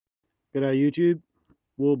G'day YouTube,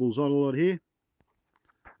 Warbles on a lot here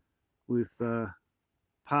with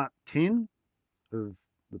part 10 of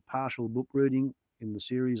the partial book reading in the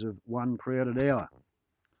series of One Crowded Hour,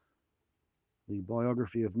 the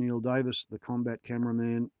biography of Neil Davis, the combat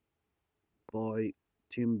cameraman, by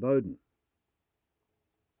Tim Bowden.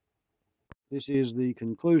 This is the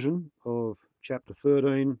conclusion of chapter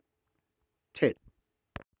 13, Tet.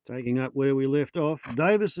 Taking up where we left off,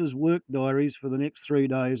 Davis's work diaries for the next 3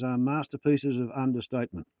 days are masterpieces of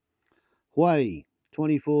understatement. Hue,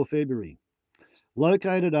 24 February.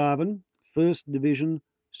 Located Arvin, 1st Division,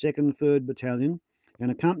 2nd 3rd Battalion, and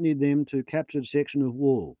accompanied them to captured section of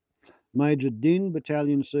wall. Major Din,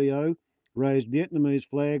 Battalion CO, raised Vietnamese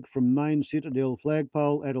flag from main citadel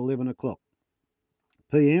flagpole at 11 o'clock.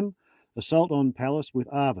 PM, assault on palace with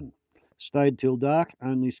Arvin. Stayed till dark,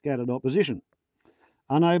 only scattered opposition.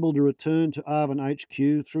 Unable to return to Arvin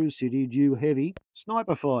HQ through city due heavy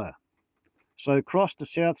sniper fire. So crossed to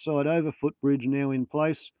south side over footbridge now in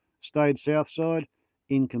place, stayed south side,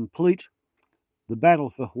 incomplete. The battle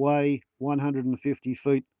for Hue, 150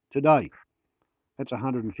 feet today. That's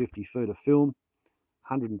 150 feet of film,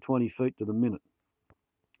 120 feet to the minute.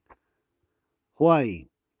 Hue,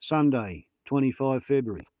 Sunday, 25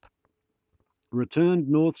 February. Returned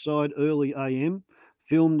north side early AM,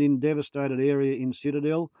 filmed in devastated area in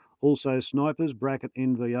Citadel, also snipers, bracket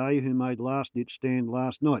NVA, who made last-ditch stand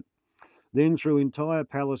last night. Then through entire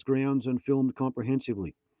palace grounds and filmed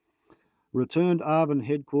comprehensively. Returned Arvin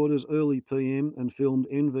headquarters early PM and filmed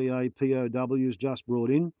NVA POWs just brought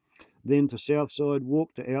in. Then to Southside,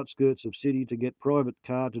 walked to outskirts of city to get private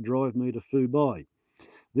car to drive me to Phu Bai.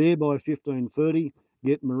 There by 15:30,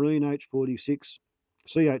 get Marine CH-46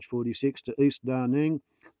 to East Da Nang,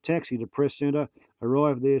 taxi to Press Centre,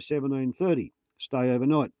 arrive there 17:30, stay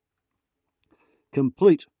overnight.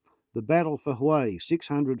 Complete the battle for Hue,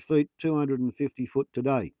 600 feet, 250 foot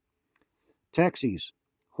today. Taxis,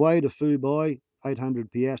 Hue to Phu Bai,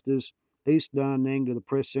 800 piastres, East Da Nang to the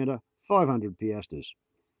Press Centre, 500 piastres.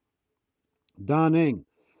 Da Nang,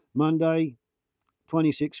 Monday,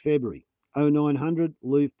 26 February, 0900,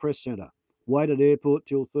 leave Press Centre. Wait at airport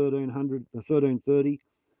till 13:30,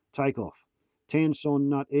 take off. Tan Son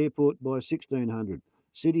Nut Airport by 1600,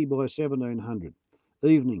 city by 1700.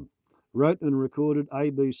 Evening, wrote and recorded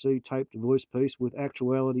ABC taped voice piece with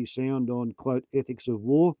actuality sound on, quote, ethics of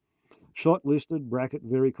war. Shot listed, bracket,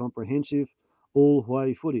 very comprehensive, all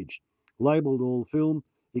Hue footage. Labelled all film.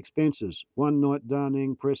 Expenses, one night Da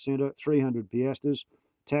Nang Press Centre, 300 piastres.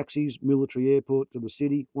 Taxis, military airport to the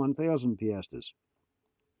city, 1,000 piastres.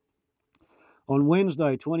 On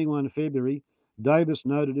Wednesday, 21 February, Davis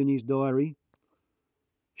noted in his diary,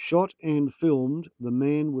 shot and filmed the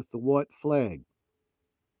man with the white flag.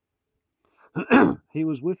 He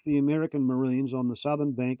was with the American Marines on the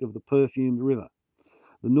southern bank of the Perfumed River.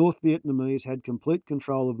 The North Vietnamese had complete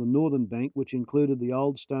control of the northern bank, which included the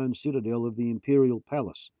old stone citadel of the Imperial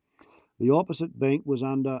Palace. The opposite bank was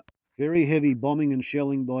under very heavy bombing and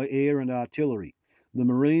shelling by air and artillery. The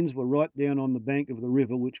Marines were right down on the bank of the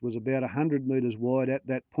river, which was about 100 metres wide at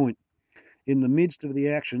that point. In the midst of the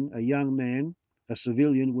action, a young man, a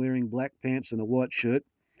civilian wearing black pants and a white shirt,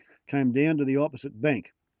 came down to the opposite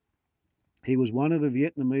bank. He was one of the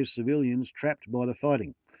Vietnamese civilians trapped by the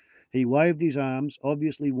fighting. He waved his arms,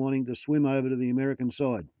 obviously wanting to swim over to the American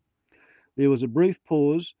side. There was a brief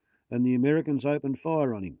pause, and the Americans opened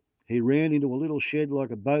fire on him. He ran into a little shed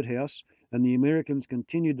like a boathouse, and the Americans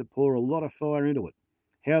continued to pour a lot of fire into it.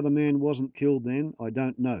 How the man wasn't killed then, I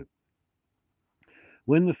don't know.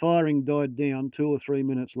 When the firing died down 2 or 3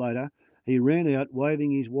 minutes later, he ran out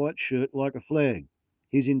waving his white shirt like a flag.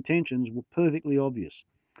 His intentions were perfectly obvious.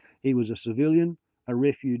 He was a civilian, a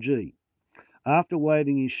refugee. After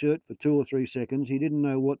waving his shirt for 2 or 3 seconds, he didn't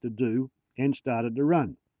know what to do and started to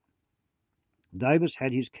run. Davis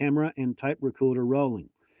had his camera and tape recorder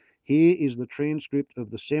rolling. Here is the transcript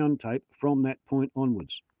of the sound tape from that point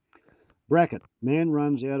onwards. Bracket, man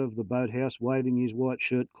runs out of the boathouse waving his white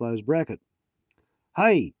shirt, close bracket.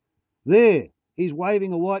 Hey, there, he's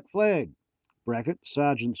waving a white flag. Bracket,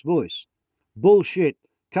 sergeant's voice. Bullshit,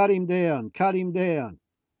 cut him down,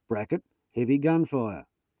 bracket, heavy gunfire.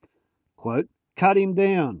 Quote, cut him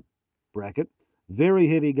down, bracket, very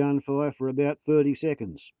heavy gunfire for about 30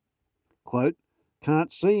 seconds. Quote,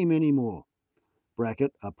 can't see him anymore,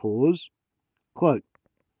 bracket, a pause. Quote,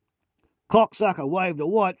 cocksucker waved a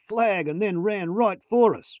white flag and then ran right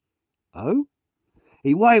for us. Oh?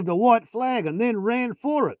 He waved a white flag and then ran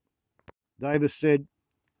for it. Davis said,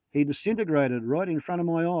 he disintegrated right in front of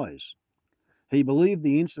my eyes. He believed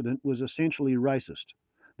the incident was essentially racist,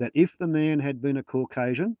 that if the man had been a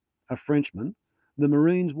Caucasian, a Frenchman, the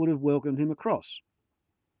Marines would have welcomed him across.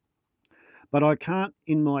 But I can't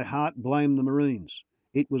in my heart blame the Marines.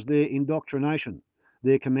 It was their indoctrination,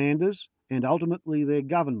 their commanders, and ultimately their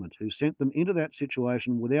government who sent them into that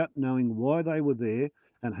situation without knowing why they were there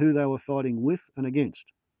and who they were fighting with and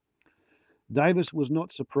against. Davis was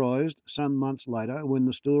not surprised some months later when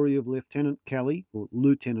the story of Lieutenant Kelly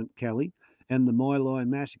and the My Lai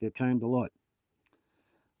massacre came to light.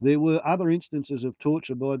 There were other instances of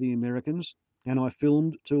torture by the Americans, and I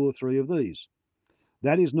filmed 2 or 3 of these.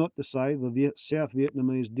 That is not to say the South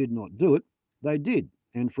Vietnamese did not do it. They did,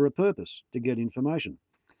 and for a purpose, to get information.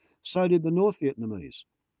 So did the North Vietnamese.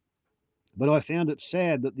 But I found it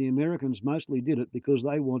sad that the Americans mostly did it because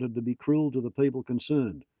they wanted to be cruel to the people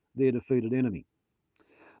concerned, their defeated enemy.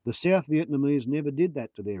 The South Vietnamese never did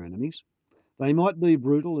that to their enemies. They might be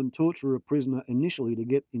brutal and torture a prisoner initially to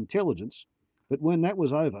get intelligence, but when that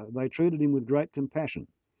was over, they treated him with great compassion.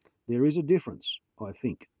 There is a difference, I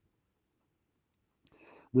think.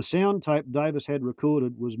 The sound tape Davis had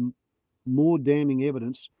recorded was more damning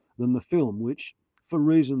evidence than the film, which, for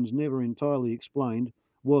reasons never entirely explained,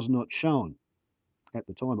 was not shown. At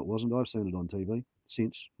the time it wasn't. I've seen it on TV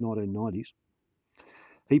since 1990s.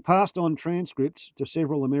 He passed on transcripts to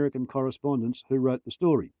several American correspondents who wrote the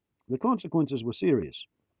story. The consequences were serious.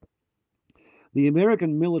 The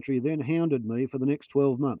American military then hounded me for the next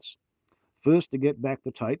 12 months, first to get back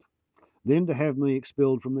the tape, then to have me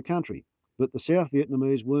expelled from the country. But the South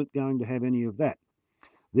Vietnamese weren't going to have any of that.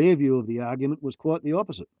 Their view of the argument was quite the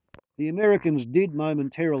opposite. The Americans did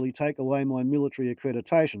momentarily take away my military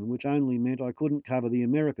accreditation, which only meant I couldn't cover the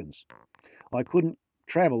Americans. I couldn't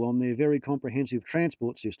travel on their very comprehensive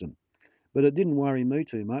transport system, but it didn't worry me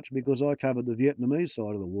too much because I covered the Vietnamese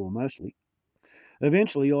side of the war mostly.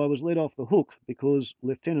 Eventually, I was let off the hook because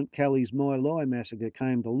Lieutenant Kelly's My Lai massacre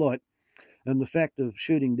came to light, and the fact of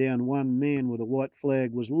shooting down one man with a white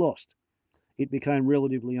flag was lost. It became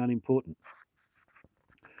relatively unimportant.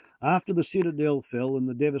 After the citadel fell and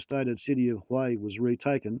the devastated city of Hue was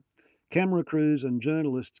retaken, camera crews and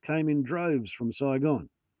journalists came in droves from Saigon.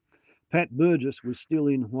 Pat Burgess was still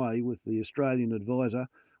in Hue with the Australian advisor,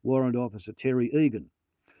 Warrant Officer Terry Egan.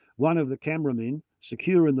 One of the cameramen,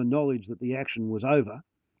 secure in the knowledge that the action was over,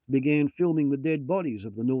 began filming the dead bodies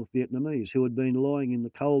of the North Vietnamese who had been lying in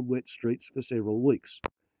the cold, wet streets for several weeks.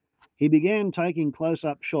 He began taking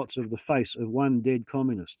close-up shots of the face of one dead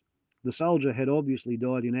communist. The soldier had obviously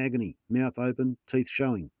died in agony, mouth open, teeth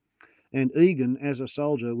showing, and Egan, as a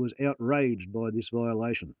soldier, was outraged by this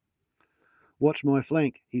violation. "Watch my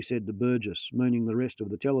flank," he said to Burgess, meaning the rest of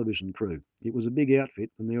the television crew. It was a big outfit,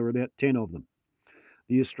 and there were about 10 of them.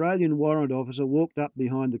 The Australian warrant officer walked up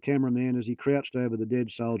behind the cameraman as he crouched over the dead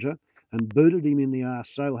soldier and booted him in the arse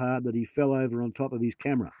so hard that he fell over on top of his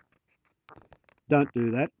camera. "Don't do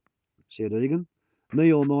that," said Egan.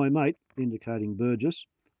 "Me or my mate," indicating Burgess,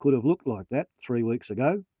 "could have looked like that 3 weeks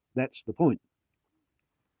ago. That's the point."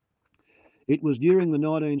 It was during the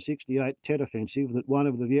 1968 Tet Offensive that one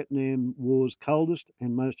of the Vietnam War's coldest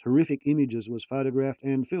and most horrific images was photographed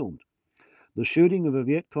and filmed. The shooting of a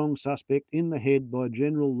Viet Cong suspect in the head by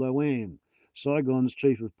General Lo An, Saigon's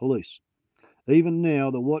Chief of Police. Even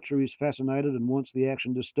now, the watcher is fascinated and wants the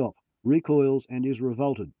action to stop, recoils and is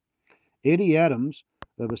revolted. Eddie Adams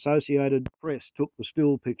of Associated Press took the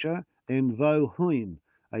still picture, and Vo Huyen,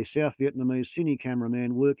 a South Vietnamese cine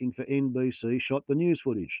cameraman working for NBC, shot the news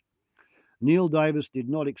footage. Neil Davis did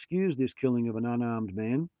not excuse this killing of an unarmed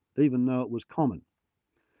man, even though it was common.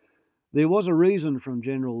 There was a reason from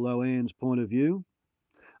General Lo An's point of view.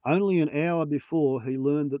 Only an hour before, he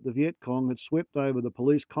learned that the Viet Cong had swept over the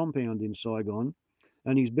police compound in Saigon,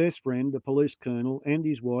 and his best friend, the police colonel, and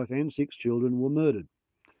his wife and 6 children were murdered.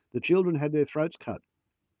 The children had their throats cut.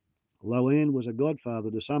 Lo An was a godfather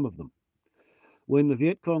to some of them. When the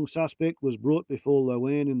Viet Cong suspect was brought before Lo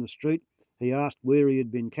An in the street, he asked where he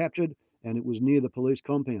had been captured, and it was near the police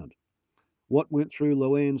compound. What went through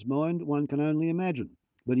Lo An's mind, one can only imagine,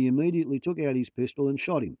 but he immediately took out his pistol and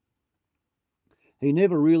shot him. He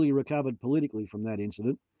never really recovered politically from that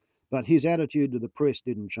incident, but his attitude to the press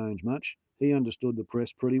didn't change much. He understood the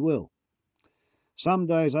press pretty well. Some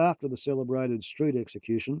days after the celebrated street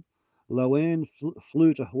execution, Lo An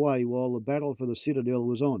flew to Hue while the battle for the citadel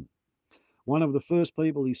was on. One of the first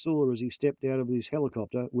people he saw as he stepped out of his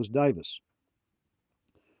helicopter was Davis.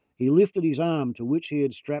 He lifted his arm, to which he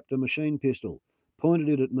had strapped a machine pistol, pointed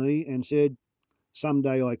it at me and said,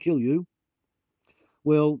 "Someday I kill you."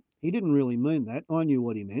 Well, he didn't really mean that. I knew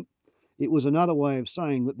what he meant. It was another way of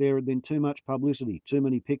saying that there had been too much publicity, too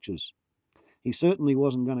many pictures. He certainly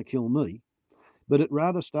wasn't going to kill me, but it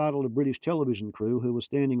rather startled a British television crew who were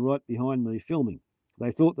standing right behind me filming.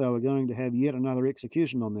 They thought they were going to have yet another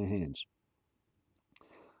execution on their hands.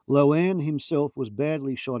 Loan himself was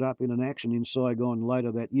badly shot up in an action in Saigon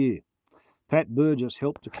later that year. Pat Burgess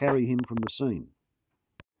helped to carry him from the scene.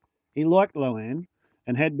 He liked Loan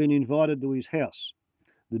and had been invited to his house.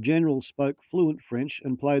 The general spoke fluent French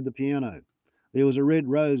and played the piano. There was a red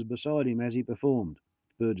rose beside him as he performed,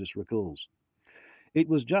 Burgess recalls. It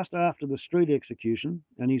was just after the street execution,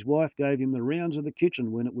 and his wife gave him the rounds of the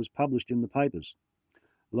kitchen when it was published in the papers.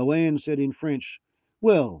 Loan said in French,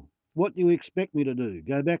 "Well, what do you expect me to do?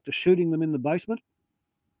 Go back to shooting them in the basement?"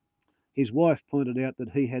 His wife pointed out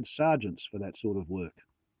that he had sergeants for that sort of work.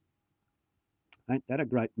 Ain't that a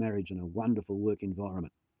great marriage and a wonderful work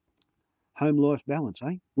environment? Home-life balance,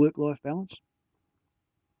 eh? Work-life balance?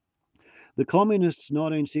 The Communists'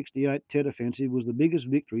 1968 Tet Offensive was the biggest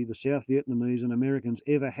victory the South Vietnamese and Americans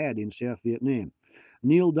ever had in South Vietnam.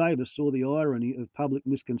 Neil Davis saw the irony of public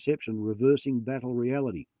misconception reversing battle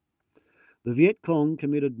reality. The Viet Cong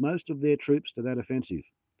committed most of their troops to that offensive.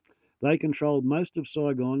 They controlled most of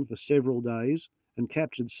Saigon for several days and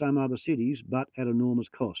captured some other cities, but at enormous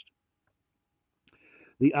cost.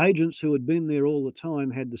 The agents who had been there all the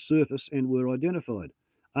time had to surface and were identified.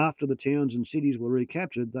 After the towns and cities were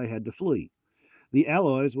recaptured, they had to flee. The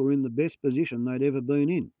Allies were in the best position they'd ever been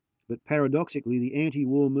in, but paradoxically, the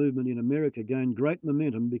anti-war movement in America gained great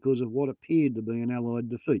momentum because of what appeared to be an Allied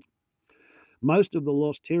defeat. Most of the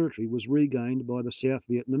lost territory was regained by the South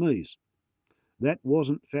Vietnamese. That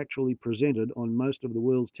wasn't factually presented on most of the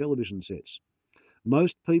world's television sets.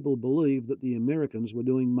 Most people believed that the Americans were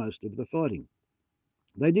doing most of the fighting.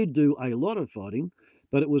 They did do a lot of fighting,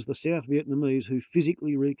 but it was the South Vietnamese who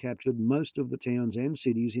physically recaptured most of the towns and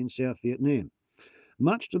cities in South Vietnam,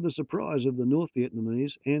 much to the surprise of the North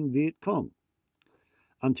Vietnamese and Viet Cong.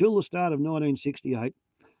 Until the start of 1968,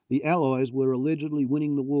 the Allies were allegedly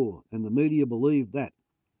winning the war, and the media believed that.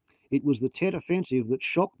 It was the Tet Offensive that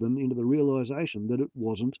shocked them into the realisation that it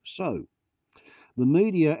wasn't so. The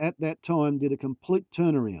media at that time did a complete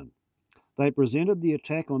turnaround. They presented the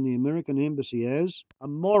attack on the American embassy as a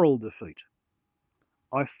moral defeat.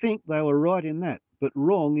 I think they were right in that, but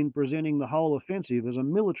wrong in presenting the whole offensive as a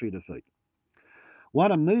military defeat.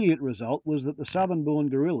 One immediate result was that the southern-born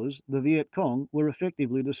guerrillas, the Viet Cong, were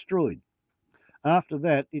effectively destroyed. After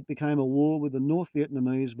that, it became a war with the North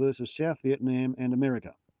Vietnamese versus South Vietnam and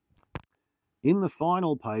America. In the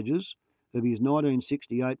final pages of his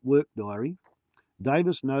 1968 work diary,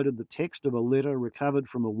 Davis noted the text of a letter recovered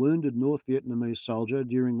from a wounded North Vietnamese soldier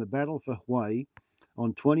during the Battle for Hue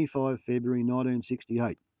on 25 February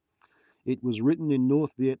 1968. It was written in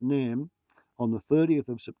North Vietnam on the 30th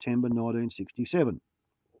of September 1967.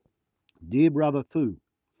 Dear Brother Thu,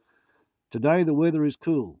 today the weather is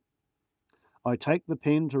cool. I take the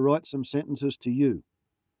pen to write some sentences to you.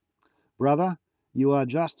 Brother, you are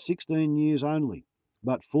just 16 years only,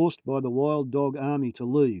 but forced by the wild dog army to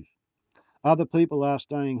leave. Other people are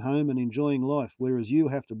staying home and enjoying life, whereas you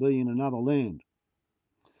have to be in another land.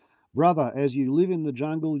 Brother, as you live in the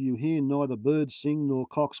jungle, you hear neither birds sing nor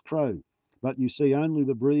cocks crow, but you see only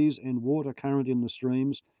the breeze and water current in the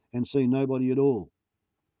streams and see nobody at all.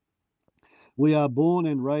 We are born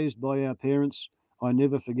and raised by our parents. I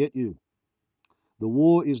never forget you. The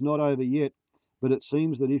war is not over yet, but it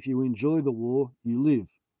seems that if you enjoy the war, you live.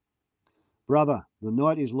 Brother, the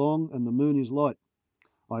night is long and the moon is light.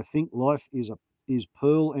 I think life is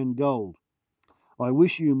pearl and gold. I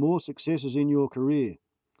wish you more successes in your career.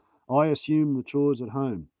 I assume the chores at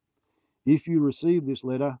home. If you receive this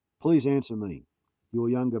letter, please answer me. Your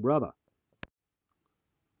younger brother.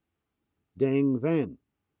 Dang Van.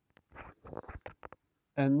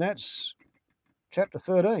 And that's chapter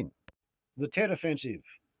 13. The Tet Offensive.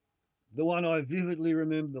 The one I vividly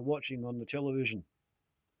remember watching on the television.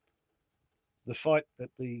 The fight at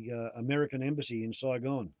the American embassy in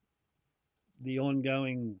Saigon. The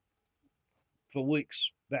ongoing, for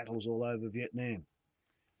weeks, battles all over Vietnam.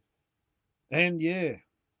 And yeah,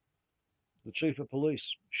 the chief of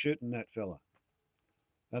police shooting that fella.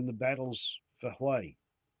 And the battles for Hue.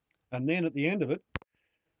 And then at the end of it,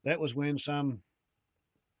 that was when some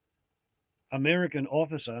American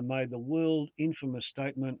officer made the world infamous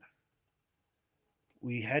statement,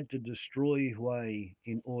 we had to destroy Hue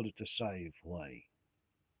in order to save Hue.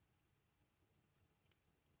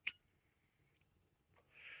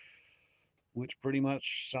 Which pretty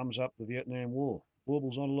much sums up the Vietnam War.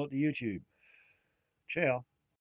 Warbles on a lot to YouTube. Ciao.